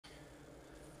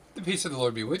The peace of the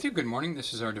Lord be with you. Good morning.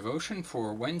 This is our devotion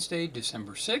for Wednesday,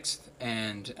 December 6th,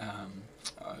 and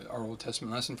our Old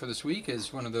Testament lesson for this week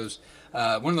is one of those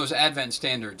Advent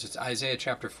standards. It's Isaiah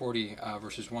chapter 40,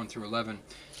 verses 1 through 11.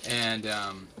 And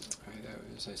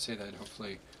as I say that,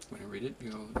 hopefully when I read it,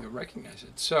 you'll recognize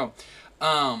it. So,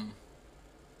 so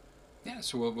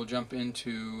we'll jump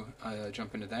into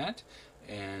that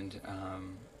and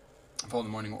follow the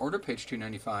morning order, page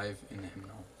 295 in the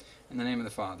hymnal. In the name of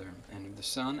the Father, and of the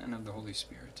Son, and of the Holy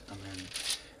Spirit. Amen.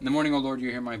 In the morning, O Lord,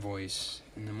 you hear my voice.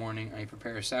 In the morning, I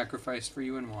prepare a sacrifice for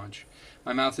you and watch.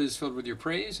 My mouth is filled with your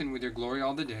praise and with your glory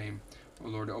all the day. O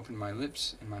Lord, open my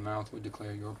lips, and my mouth will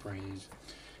declare your praise.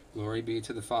 Glory be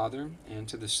to the Father, and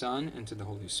to the Son, and to the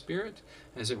Holy Spirit,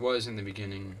 as it was in the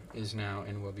beginning, is now,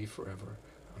 and will be forever.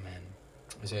 Amen.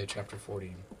 Isaiah chapter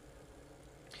 40.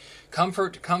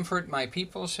 Comfort, comfort my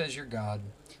people, says your God.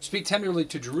 Speak tenderly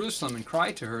to Jerusalem and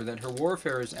cry to her that her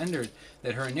warfare is ended,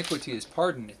 that her iniquity is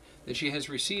pardoned, that she has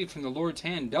received from the Lord's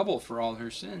hand double for all her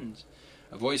sins.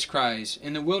 A voice cries,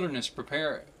 in the wilderness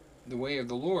prepare the way of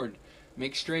the Lord.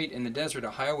 Make straight in the desert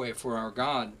a highway for our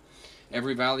God.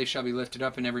 Every valley shall be lifted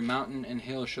up, and every mountain and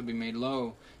hill shall be made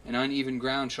low, and uneven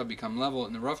ground shall become level,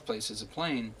 and the rough places a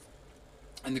plain.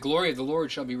 And the glory of the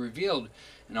Lord shall be revealed,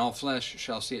 and all flesh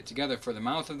shall see it together, for the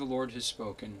mouth of the Lord has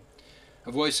spoken.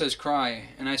 A voice says, cry.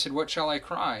 And I said, what shall I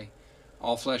cry?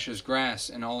 All flesh is grass,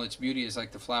 and all its beauty is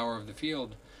like the flower of the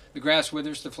field. The grass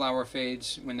withers, the flower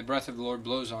fades, when the breath of the Lord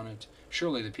blows on it.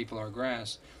 Surely the people are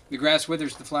grass. The grass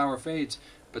withers, the flower fades,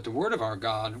 but the word of our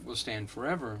God will stand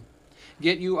forever.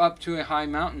 Get you up to a high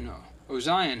mountain, O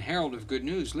Zion, herald of good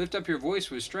news. Lift up your voice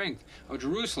with strength. O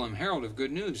Jerusalem, herald of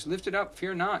good news. Lift it up,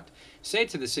 fear not. Say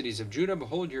to the cities of Judah,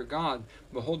 behold your God.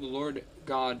 Behold, the Lord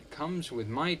God comes with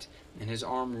might, and his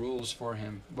arm rules for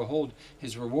him. Behold,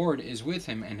 his reward is with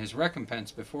him, and his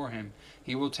recompense before him.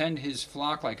 He will tend his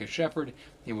flock like a shepherd.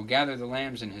 He will gather the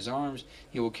lambs in his arms.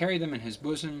 He will carry them in his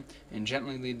bosom, and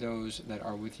gently lead those that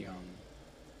are with young.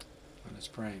 Let us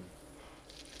pray.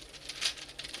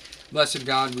 Blessed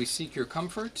God, we seek your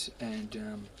comfort,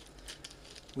 and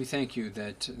we thank you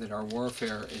that our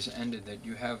warfare is ended, that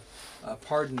you have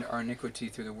pardoned our iniquity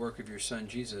through the work of your Son,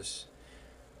 Jesus.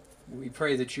 We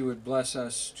pray that you would bless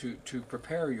us to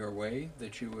prepare your way,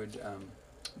 that you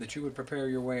would prepare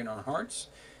your way in our hearts,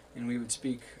 and we would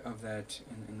speak of that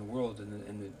in the world,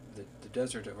 in the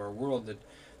desert of our world,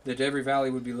 that every valley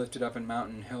would be lifted up, and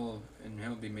mountain and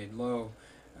hill be made low,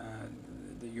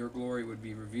 that your glory would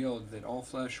be revealed, that all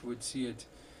flesh would see it,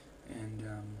 and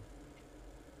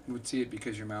would see it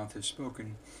because your mouth has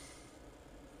spoken.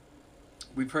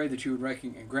 We pray that you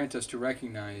would grant us to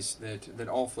recognize that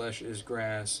all flesh is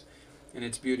grass, and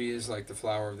its beauty is like the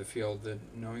flower of the field, that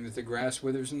knowing that the grass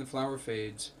withers and the flower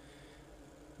fades,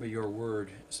 but your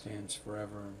word stands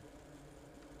forever.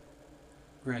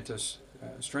 Grant us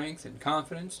strength and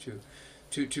confidence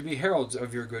to be heralds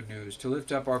of your good news, to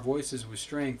lift up our voices with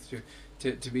strength,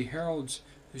 to be heralds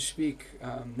who speak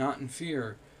not in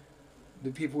fear,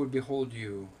 that people would behold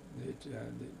you, that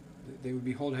they would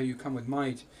behold how you come with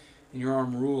might, and your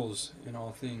arm rules in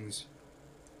all things,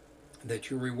 that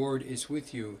your reward is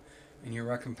with you, and your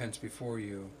recompense before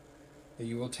you, that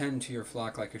you will tend to your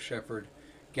flock like a shepherd,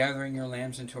 gathering your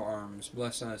lambs into arms.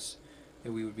 Bless us,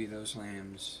 that we would be those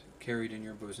lambs, carried in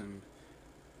your bosom,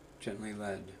 gently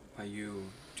led by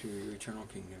you to your eternal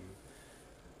kingdom,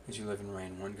 as you live and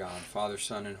reign, one God, Father,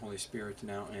 Son, and Holy Spirit,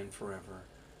 now and forever.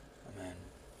 Amen.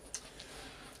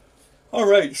 All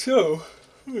right, so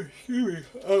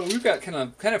we've got kind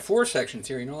of four sections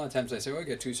here. You know, a lot of times I say, well, I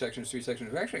got 2 sections, 3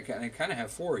 sections. We actually kind of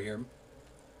have 4 here.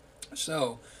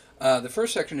 So the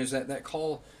first section is that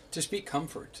call to speak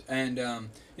comfort, and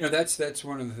that's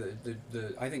one of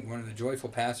the I think one of the joyful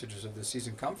passages of this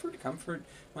season. Comfort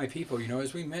my people.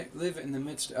 As we live in the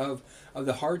midst of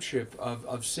the hardship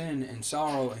of sin and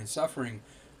sorrow and suffering,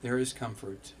 there is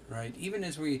comfort, right? Even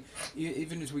as we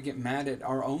get mad at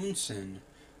our own sin,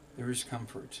 there is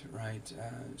comfort, right?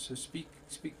 So speak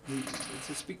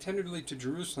tenderly to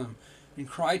Jerusalem, and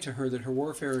cry to her that her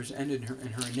warfare is ended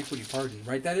and her iniquity pardoned.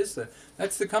 Right? That's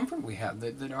the comfort we have,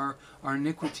 that our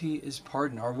iniquity is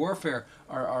pardoned. Our warfare,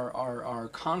 our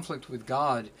conflict with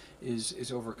God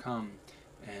is overcome,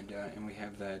 and we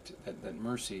have that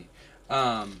mercy.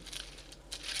 I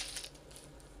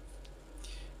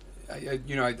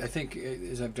think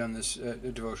as I've done this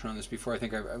devotion on this before, I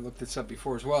think I looked this up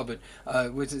before as well, but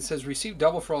it says receive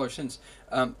double for all our sins.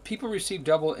 People receive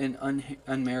double in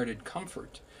unmerited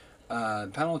comfort.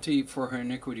 Penalty for her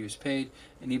iniquity was paid,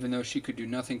 and even though she could do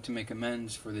nothing to make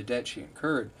amends for the debt she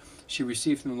incurred, she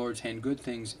received from the Lord's hand good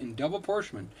things in double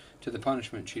portion to the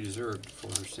punishment she deserved for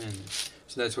her sins.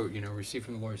 So that's what, received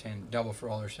from the Lord's hand, double for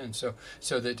all her sins.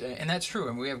 So that, and that's true,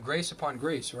 and we have grace upon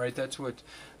grace, right? That's what,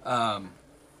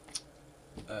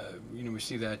 we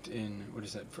see that in, what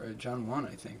is that, John 1,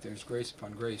 I think. There's grace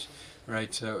upon grace,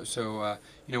 right? So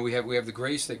we have the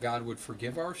grace that God would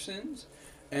forgive our sins,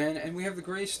 and we have the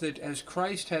grace that as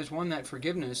Christ has won that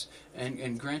forgiveness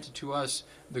and granted to us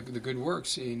the good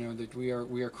works, that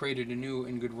we are created anew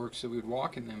in good works, that we would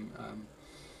walk in them.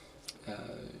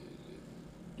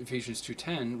 Ephesians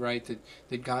 2:10, right?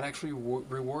 That God actually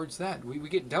rewards that. We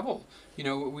get double.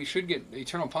 We should get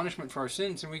eternal punishment for our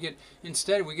sins, and we get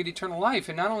eternal life.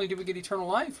 And not only do we get eternal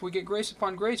life, we get grace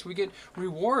upon grace. We get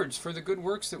rewards for the good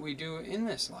works that we do in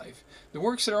this life. The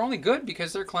works that are only good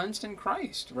because they're cleansed in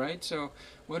Christ, right? So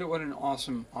what an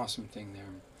awesome thing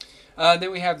there.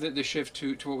 Then we have the shift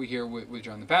to what we hear with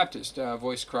John the Baptist.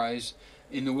 Voice cries,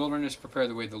 "In the wilderness prepare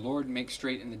the way of the Lord, make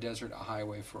straight in the desert a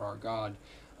highway for our God."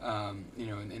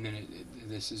 And then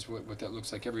this is what that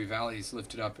looks like. Every valley is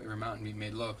lifted up, every mountain be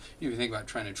made low. If you think about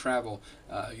trying to travel,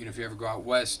 if you ever go out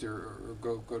west or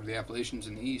go to the Appalachians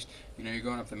in the east, you're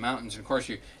going up the mountains. And of course,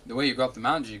 the way you go up the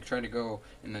mountains, you try to go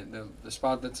in the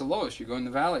spot that's the lowest. You go in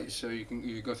the valleys, so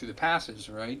you go through the passes,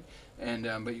 right? And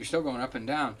but you're still going up and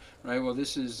down, right? Well,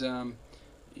 this is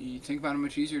you think about how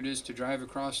much easier it is to drive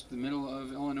across the middle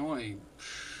of Illinois.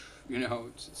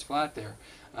 It's flat there.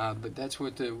 But that's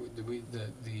what the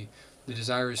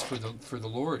desire is for the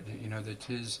Lord. That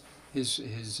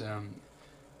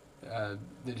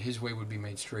that His way would be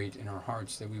made straight in our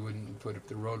hearts. That we wouldn't put up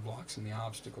the roadblocks and the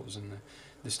obstacles and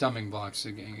the stumbling blocks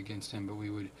against Him, but we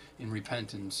would, in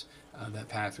repentance, that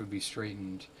path would be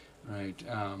straightened, right?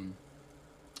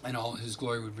 And all His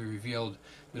glory would be revealed.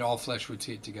 That all flesh would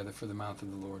see it together, for the mouth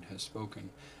of the Lord has spoken.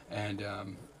 And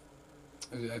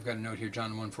I've got a note here,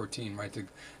 John 1:14, right?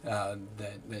 The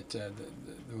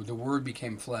Word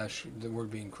became flesh, the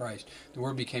Word being Christ. The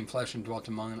Word became flesh and dwelt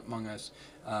among us.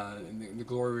 The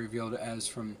glory revealed as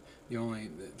from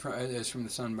the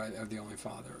Son of the only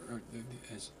Father, or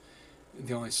as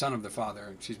the only Son of the Father.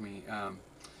 Excuse me.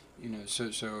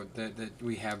 So that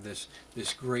we have this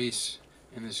grace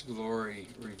and this glory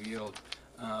revealed,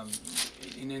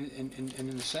 and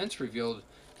in a sense revealed.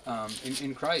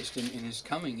 In Christ, in His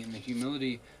coming, in the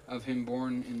humility of Him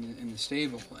born in the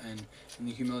stable, and in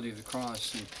the humility of the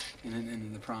cross, and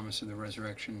in the promise of the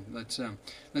resurrection. Let's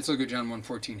look at John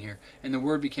 1:14 here. And the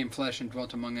Word became flesh and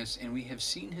dwelt among us, and we have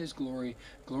seen His glory,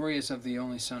 glory as of the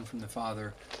only Son from the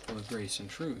Father, full of grace and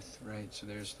truth. Right. So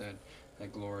there's that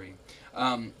glory.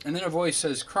 And then a voice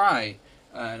says, "Cry."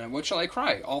 And what shall I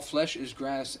cry? All flesh is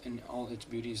grass, and all its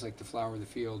beauty is like the flower of the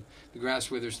field. The grass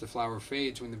withers, the flower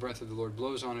fades, when the breath of the Lord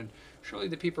blows on it. Surely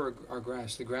the people are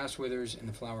grass. The grass withers, and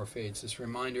the flower fades. This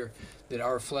reminder that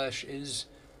our flesh is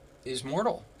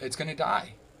mortal. It's going to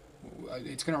die.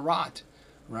 It's going to rot,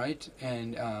 right?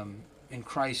 And in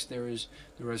Christ there is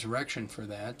the resurrection for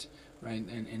that, right?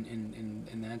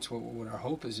 And that's what our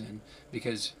hope is in.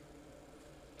 Because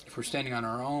if we're standing on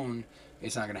our own,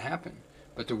 it's not going to happen.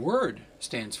 But the Word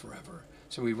stands forever,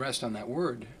 so we rest on that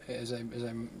Word. As I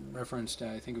referenced,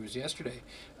 I think it was yesterday.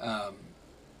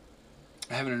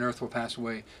 Heaven and earth will pass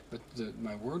away, but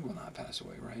my Word will not pass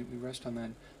away. Right? We rest on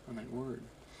that Word.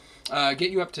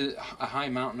 Get you up to a high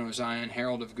mountain, O Zion,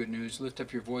 herald of good news. Lift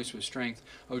up your voice with strength,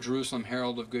 O Jerusalem,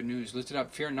 herald of good news. Lift it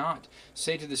up, fear not.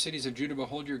 Say to the cities of Judah,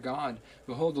 behold your God.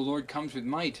 Behold, the Lord comes with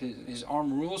might. His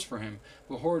arm rules for him.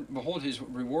 Behold, His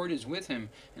reward is with Him,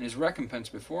 and His recompense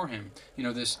before Him.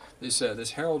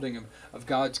 This heralding of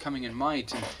God's coming in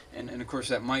might, and of course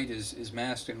that might is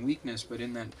masked in weakness, but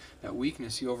in that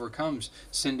weakness He overcomes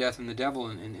sin, death, and the devil,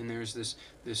 and there's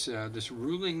this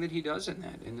ruling that He does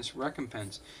in this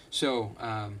recompense. So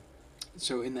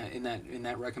in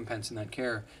that recompense, in that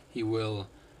care, He will,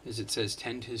 as it says,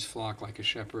 tend His flock like a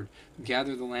shepherd,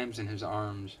 gather the lambs in His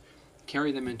arms,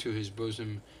 carry them into His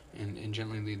bosom, and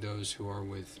gently lead those who are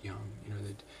with young.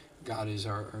 That God is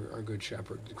our good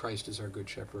shepherd. Christ is our good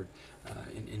shepherd.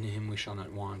 In Him we shall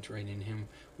not want. Right? In Him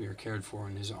we are cared for.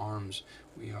 In His arms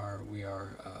we are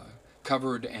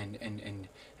covered and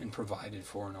provided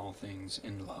for in all things,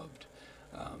 and loved.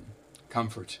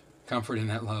 Comfort in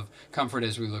that love. Comfort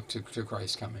as we look to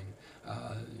Christ's coming.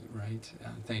 Right?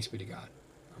 Thanks be to God.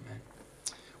 Amen.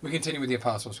 We continue with the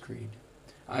Apostles' Creed.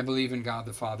 I believe in God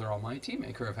the Father Almighty,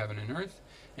 maker of heaven and earth,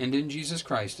 and in Jesus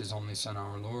Christ, his only Son,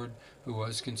 our Lord, who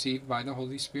was conceived by the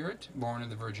Holy Spirit, born of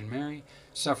the Virgin Mary,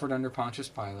 suffered under Pontius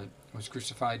Pilate, was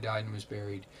crucified, died, and was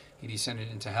buried. He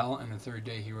descended into hell, and the third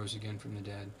day he rose again from the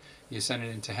dead. He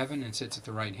ascended into heaven and sits at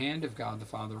the right hand of God the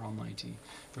Father Almighty.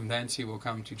 From thence he will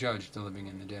come to judge the living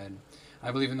and the dead.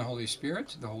 I believe in the Holy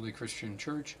Spirit, the holy Christian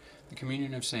Church, the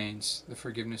communion of saints, the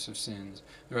forgiveness of sins,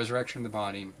 the resurrection of the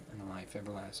body, and the life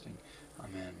everlasting.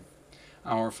 Amen.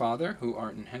 Our Father, who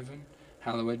art in heaven,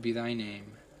 hallowed be thy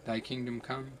name. Thy kingdom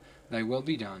come, thy will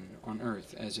be done, on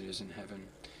earth as it is in heaven.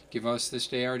 Give us this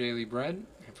day our daily bread,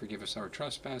 and forgive us our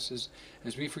trespasses,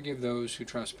 as we forgive those who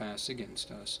trespass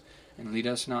against us. And lead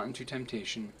us not into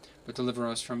temptation, but deliver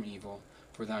us from evil.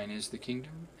 For thine is the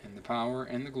kingdom, and the power,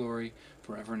 and the glory,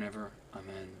 forever and ever.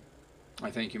 Amen.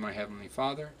 I thank you, my heavenly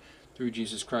Father, through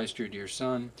Jesus Christ, your dear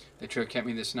Son, that you have kept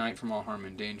me this night from all harm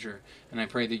and danger, and I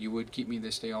pray that you would keep me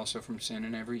this day also from sin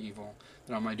and every evil,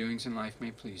 that all my doings in life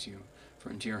may please you. For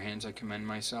into your hands I commend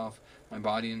myself, my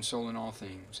body and soul in all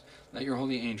things. Let your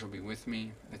holy angel be with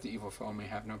me, that the evil foe may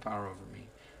have no power over me.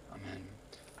 Amen.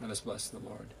 Let us bless the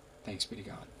Lord. Thanks be to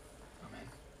God.